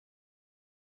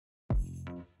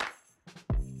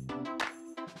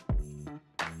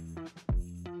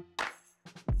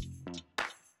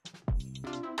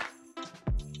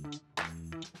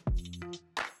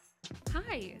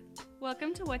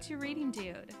Welcome to What You Reading,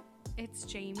 Dude. It's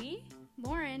Jamie,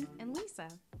 Lauren, and Lisa.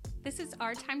 This is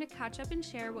our time to catch up and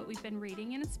share what we've been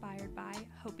reading and inspired by,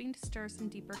 hoping to stir some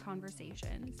deeper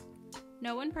conversations.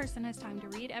 No one person has time to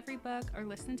read every book or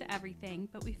listen to everything,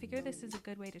 but we figure this is a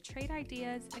good way to trade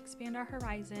ideas, expand our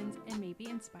horizons, and maybe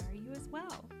inspire you as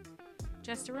well.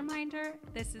 Just a reminder,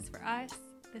 this is for us,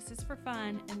 this is for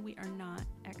fun, and we are not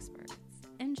experts.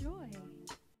 Enjoy!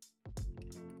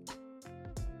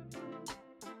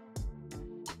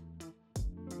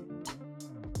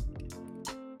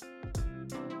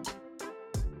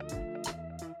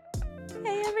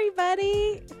 Hey,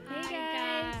 everybody.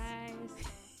 Hi, guys.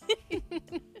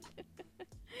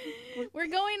 We're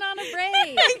going on a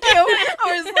break. Thank you.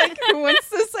 I was like, who wants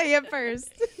to say it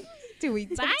first? Do we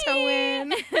tiptoe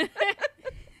in?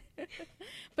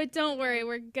 But don't worry,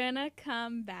 we're gonna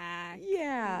come back.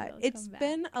 Yeah, it's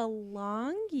been a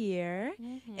long year,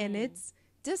 and it's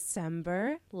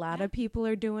December. A lot of people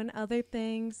are doing other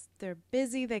things. They're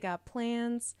busy. They got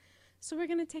plans. So we're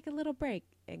going to take a little break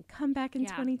and come back in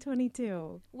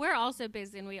 2022. We're also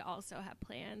busy and we also have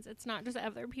plans. It's not just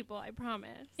other people, I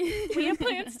promise. We have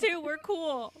plans too. We're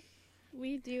cool.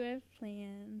 We do have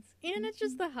plans. And it's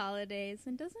just the holidays.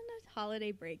 And doesn't a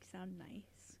holiday break sound nice?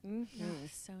 Mm-hmm. Oh,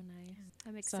 so nice.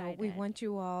 I'm excited. So we want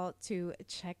you all to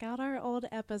check out our old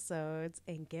episodes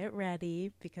and get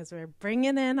ready because we're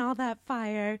bringing in all that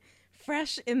fire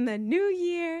fresh in the new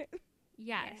year.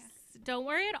 Yes. Don't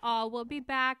worry at all. We'll be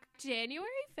back January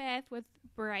 5th with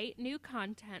bright new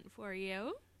content for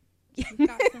you. We've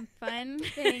got some fun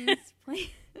things planned.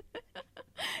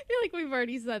 I feel like we've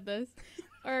already said this.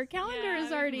 Our calendar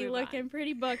is already looking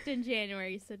pretty booked in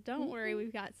January, so don't worry.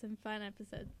 We've got some fun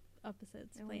episodes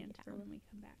planned for when we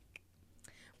come back.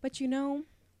 But you know,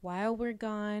 while we're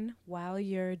gone, while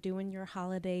you're doing your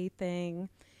holiday thing,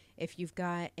 if you've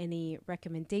got any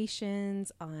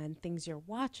recommendations on things you're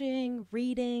watching,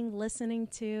 reading, listening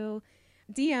to,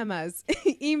 DM us,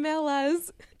 email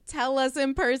us, tell us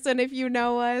in person if you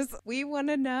know us. We want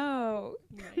to know.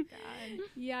 Oh my God.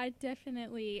 Yeah,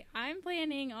 definitely. I'm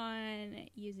planning on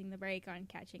using the break on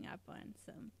catching up on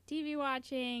some TV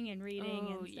watching and reading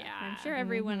and stuff. Yeah. I'm sure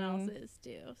everyone else is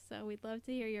too. So we'd love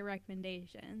to hear your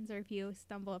recommendations or if you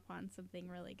stumble upon something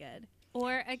really good.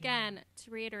 Or again,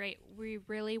 to reiterate, we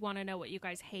really want to know what you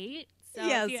guys hate. So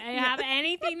Yes. if you have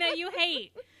anything that you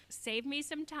hate, save me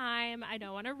some time. I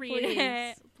don't want to read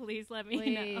it. Please let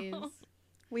me know.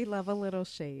 We love a little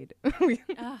shade. I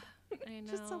know.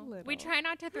 Just a little. We try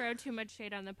not to throw too much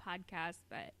shade on the podcast,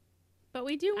 but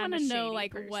we do want to know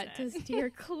what to steer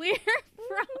clear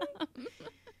from.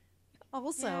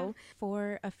 Also,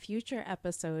 for a future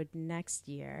episode next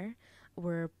year,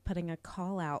 we're putting a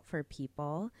call out for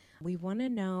people. We want to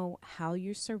know how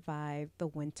you survived the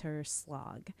winter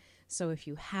slog. So if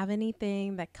you have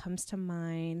anything that comes to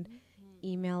mind,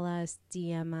 email us,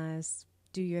 DM us,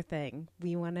 do your thing.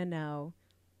 We want to know.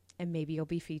 And maybe you'll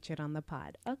be featured on the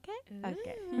pod. Okay?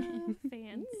 Okay.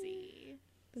 Fancy.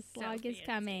 The slog is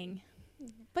coming.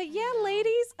 But yeah,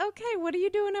 ladies, okay, what are you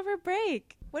doing over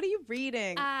break? What are you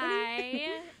reading?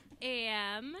 I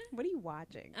am. What are you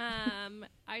watching?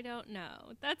 I don't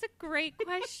know. That's a great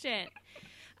question.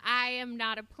 I am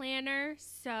not a planner,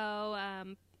 so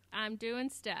I'm doing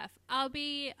stuff. I'll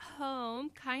be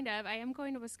home, kind of. I am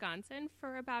going to Wisconsin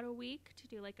for about a week to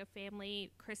do like a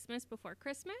family Christmas before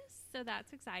Christmas, so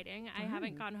that's exciting. I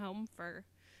haven't gone home for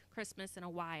Christmas in a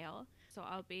while, so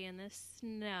I'll be in the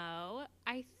snow.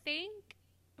 I think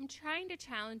I'm trying to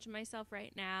challenge myself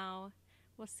right now.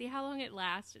 We'll see how long it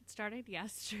lasts. It started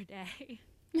yesterday.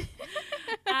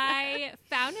 I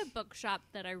found a bookshop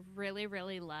that I really,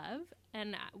 really love,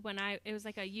 and it was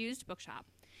like a used bookshop.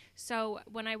 So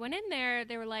when I went in there,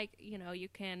 they were like, you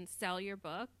can sell your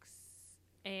books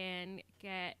and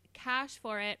get cash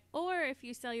for it, or if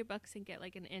you sell your books and get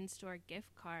like an in-store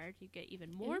gift card, you get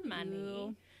even more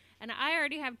money. And I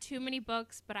already have too many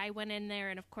books, but I went in there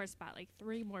and, of course, bought like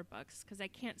 3 more books because I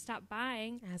can't stop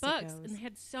buying books. And they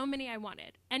had so many I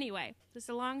wanted. Anyway, this is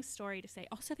a long story to say.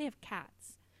 Also, they have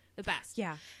cats. The best.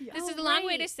 Yeah. This is a long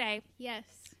way to say. Yes.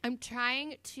 I'm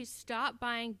trying to stop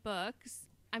buying books.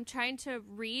 I'm trying to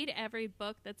read every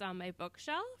book that's on my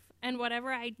bookshelf. And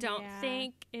whatever I don't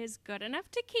think is good enough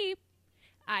to keep,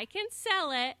 I can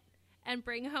sell it and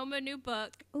bring home a new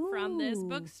book from this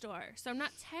bookstore. So I'm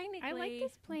not technically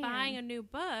buying a new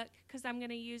book because I'm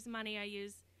going to use money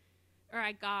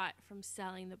I got from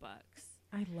selling the books.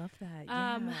 I love that.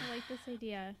 I like this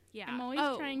idea. Yeah. I'm always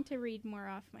trying to read more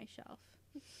off my shelf.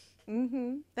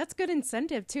 That's good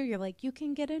incentive too. You're like, you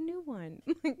can get a new one.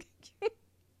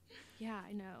 Yeah,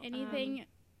 I know. Anything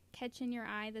catching your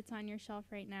eye that's on your shelf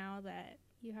right now that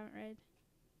you haven't read?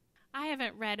 I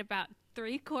haven't read about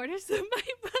 3/4 of my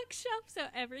bookshelf, so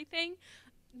everything.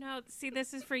 No, see,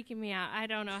 this is freaking me out. I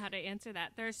don't know how to answer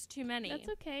that. There's too many. That's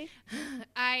okay.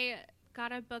 I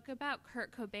got a book about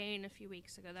Kurt Cobain a few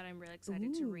weeks ago that I'm really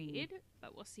excited to read,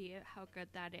 but we'll see how good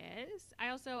that is.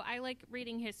 I like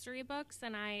reading history books,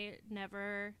 and I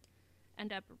never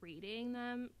end up reading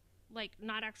them. Like,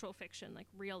 not actual fiction, like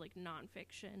real, like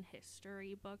nonfiction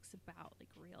history books about like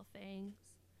real things.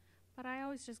 But I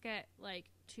always just get like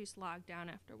too slogged down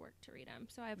after work to read them.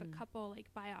 So I have a couple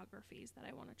like biographies that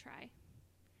I want to try.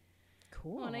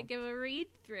 Cool. I want to give a read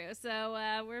through.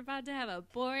 So we're about to have a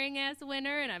boring ass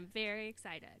winter, and I'm very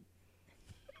excited.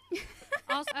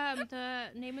 Also,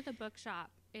 the name of the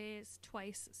bookshop is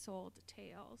Twice Sold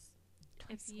Tales.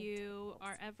 If you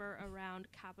are ever around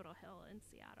Capitol Hill in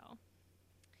Seattle.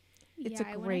 It's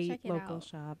a great local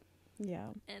shop. Yeah.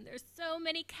 And there's so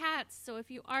many cats, so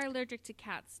if you are allergic to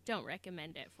cats, don't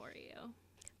recommend it for you.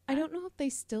 I don't know if they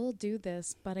still do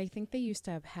this, but I think they used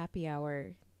to have happy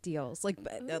hour deals, like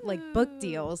book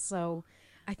deals. So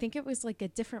I think it was like a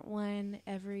different one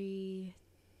every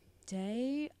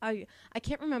day. I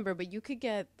can't remember, but you could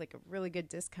get like a really good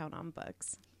discount on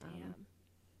books.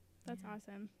 That's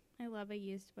awesome. I love a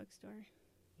used bookstore.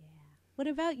 Yeah. What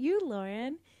about you,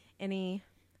 Lauren? Any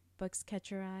books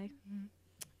catch your eye?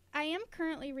 I am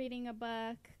currently reading a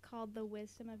book called The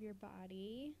Wisdom of Your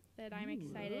Body that I'm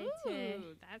excited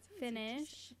to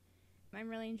finish. I'm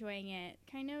really enjoying it.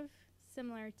 Kind of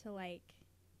similar to like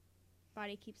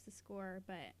Body Keeps the Score,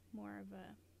 but more of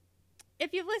a...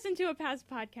 If you've listened to a past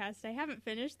podcast, I haven't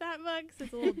finished that book, so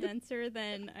it's a little denser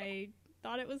than I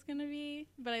thought it was going to be.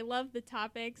 But I love the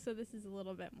topic, so this is a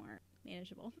little bit more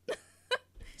manageable.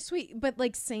 Sweet, but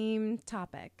like same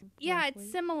topic. Yeah, roughly.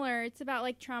 It's similar. It's about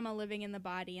like trauma living in the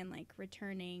body and like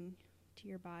returning to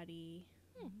your body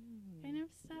kind of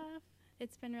stuff.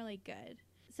 It's been really good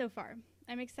so far.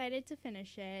 I'm excited to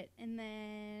finish it. And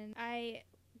then I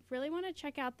really want to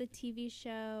check out the TV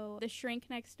show The Shrink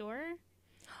Next Door.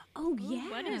 Oh, yeah.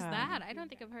 What is that? I don't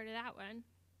think I've heard of that one.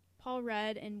 Paul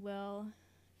Rudd and Will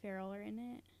Ferrell are in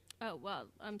it. Oh, well,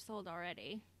 I'm sold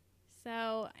already.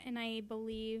 So, and I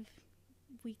believe...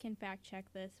 we can fact check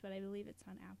this, but I believe it's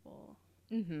on Apple.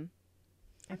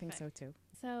 I think so too.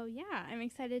 So yeah, I'm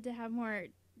excited to have more.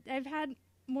 I've had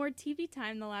more TV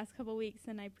time the last couple weeks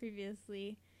than I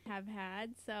previously have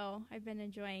had. So I've been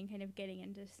enjoying kind of getting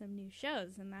into some new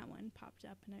shows, and that one popped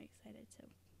up, and I'm excited to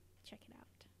check it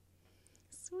out.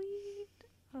 Sweet.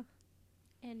 Oh.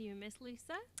 And you, Miss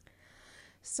Lisa?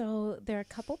 So there are a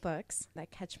couple books that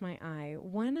catch my eye.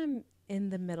 One I'm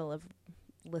in the middle of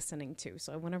listening to,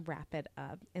 so I want to wrap it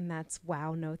up, and that's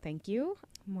Wow, No Thank You.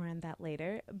 More on that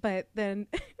later. But then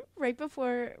right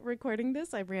before recording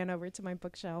this, I ran over to my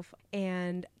bookshelf,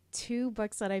 and two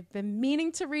books that I've been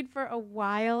meaning to read for a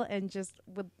while and just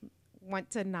would want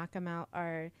to knock them out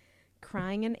are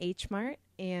Crying in H Mart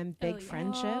and Big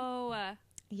Friendship.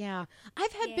 Yeah,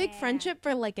 I've had Big Friendship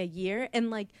for like a year, and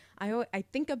like I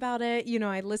think about it. You know,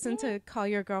 I listen to Call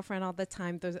Your Girlfriend all the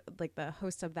time. Those, like, the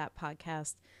hosts of that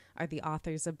podcast are the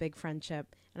authors of Big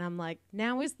Friendship, and I'm like,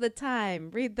 now is the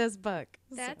time. Read this book.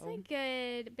 That's a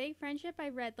good Big Friendship. I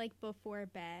read like before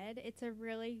bed. It's a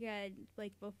really good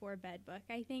like before bed book,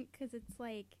 I think, because it's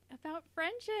like about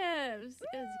friendships.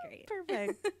 It was great.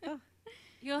 Perfect.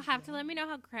 You'll have to let me know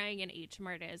how Crying in H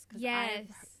Mart is, because I've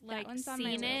like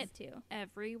seen it too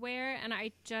everywhere, and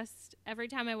I just every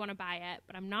time I want to buy it,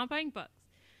 but I'm not buying books.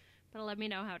 But let me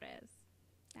know how it is.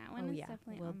 That one is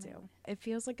definitely will on my do. list. It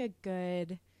feels like a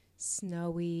good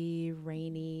snowy,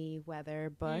 rainy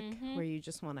weather book where you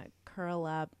just want to curl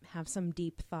up, have some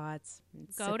deep thoughts, and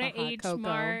go to H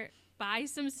Mart, buy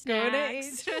some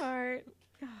snacks. Go to H Mart.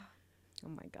 Oh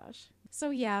my gosh. So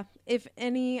yeah, if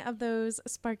any of those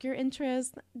spark your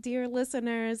interest, dear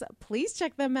listeners, please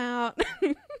check them out.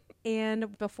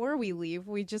 And before we leave,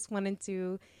 we just wanted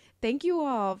to thank you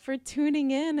all for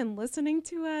tuning in and listening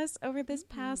to us over this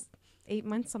past 8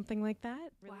 months, something like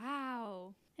that.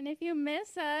 Wow. And if you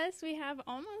miss us, we have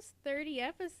almost 30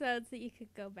 episodes that you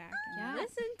could go back and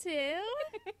listen to.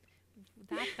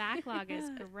 That backlog is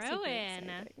growing.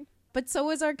 But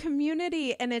so is our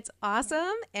community, and it's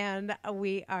awesome, and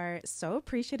we are so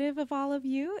appreciative of all of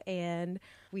you, and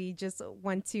we just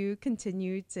want to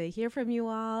continue to hear from you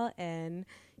all and,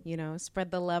 you know, spread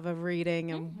the love of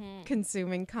reading and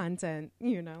consuming content,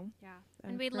 you know. Yeah.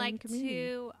 And we'd like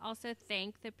to also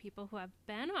thank the people who have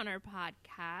been on our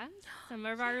podcast. Some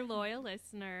of our loyal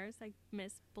listeners, like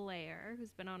Miss Blair,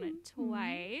 who's been on it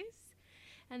twice.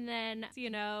 And then, you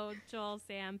know, Joel,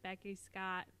 Sam, Becky,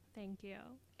 Scott, Thank you.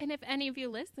 And if any of you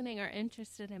listening are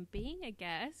interested in being a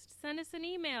guest, send us an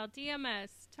email, DM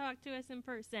us, talk to us in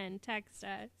person, text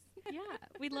us. Yeah,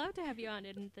 we'd love to have you on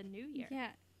in the new year.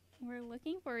 Yeah, we're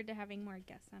looking forward to having more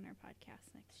guests on our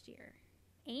podcast next year.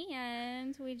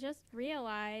 And we just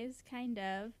realized, kind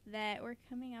of, that we're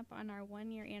coming up on our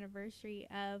 1-year anniversary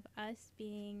of us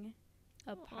being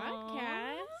a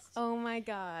podcast. Oh my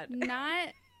God.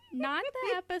 Not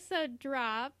the episode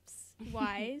drops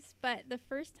wise, but the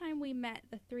first time we met,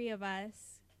 the three of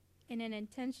us, in an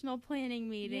intentional planning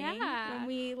meeting, when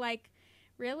we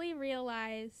really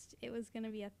realized it was going to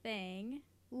be a thing.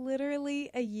 Literally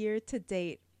a year to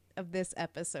date of this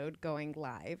episode going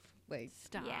live.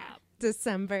 Stop. Yeah.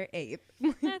 December 8th.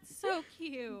 That's so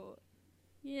cute.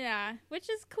 Yeah, which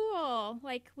is cool.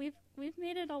 We've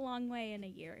made it a long way in a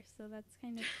year, so that's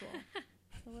kind of cool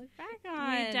to look back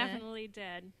on. We definitely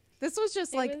did. This was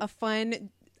just a fun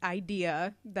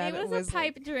idea that it was a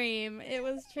pipe dream. It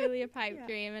was truly a pipe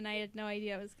dream, and I had no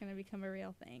idea it was going to become a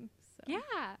real thing. So. Yeah.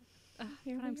 But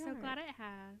I'm so glad it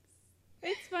has.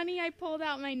 It's funny, I pulled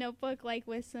out my notebook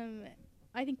with some,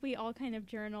 I think we all kind of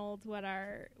journaled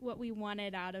what we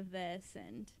wanted out of this,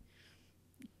 and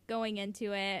going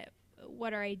into it,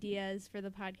 what our ideas for the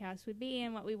podcast would be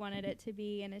and what we wanted it to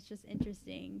be. And it's just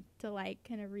interesting to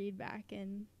kind of read back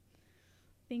and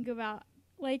think about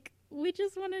we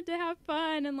just wanted to have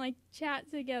fun and chat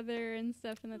together and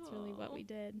stuff, and that's really what we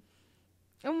did.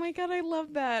 Oh my God, I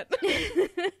love that.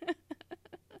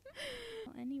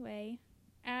 Well, anyway,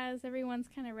 as everyone's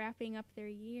kind of wrapping up their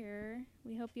year,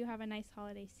 we hope you have a nice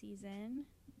holiday season,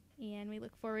 and we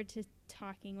look forward to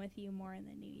talking with you more in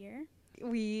the new year.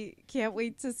 We can't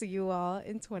wait to see you all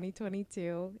in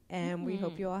 2022, and we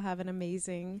hope you all have an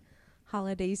amazing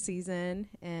holiday season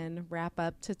and wrap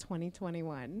up to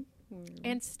 2021.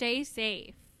 And stay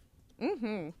safe.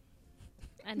 Mm-hmm.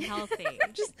 And healthy.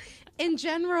 Just in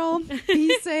general,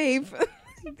 be safe.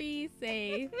 Be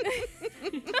safe.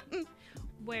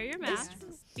 Wear your masks.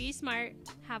 Be smart.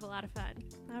 Have a lot of fun.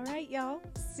 All right, y'all.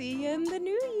 See you in the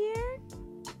new year.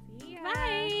 See ya.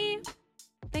 Bye.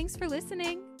 Thanks for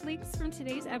listening. Links from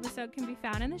today's episode can be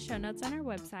found in the show notes on our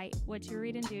website,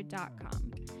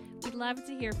 whatyoureadandddo.com. We'd love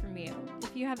to hear from you.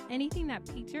 If you have anything that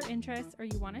piqued your interest or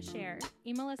you want to share,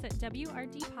 email us at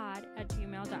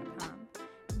wrdpod@gmail.com.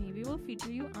 Maybe we'll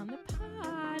feature you on the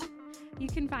pod. You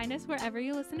can find us wherever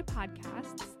you listen to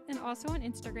podcasts, and also on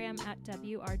Instagram at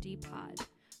wrdpod.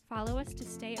 Follow us to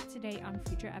stay up to date on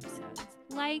future episodes.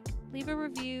 Leave a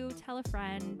review, tell a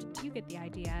friend. You get the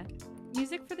idea.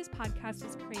 Music for this podcast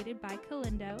was created by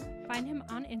Kalindo. Find him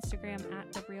on Instagram at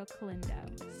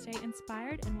TheRealKalindo. Stay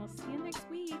inspired, and we'll see you next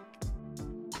week.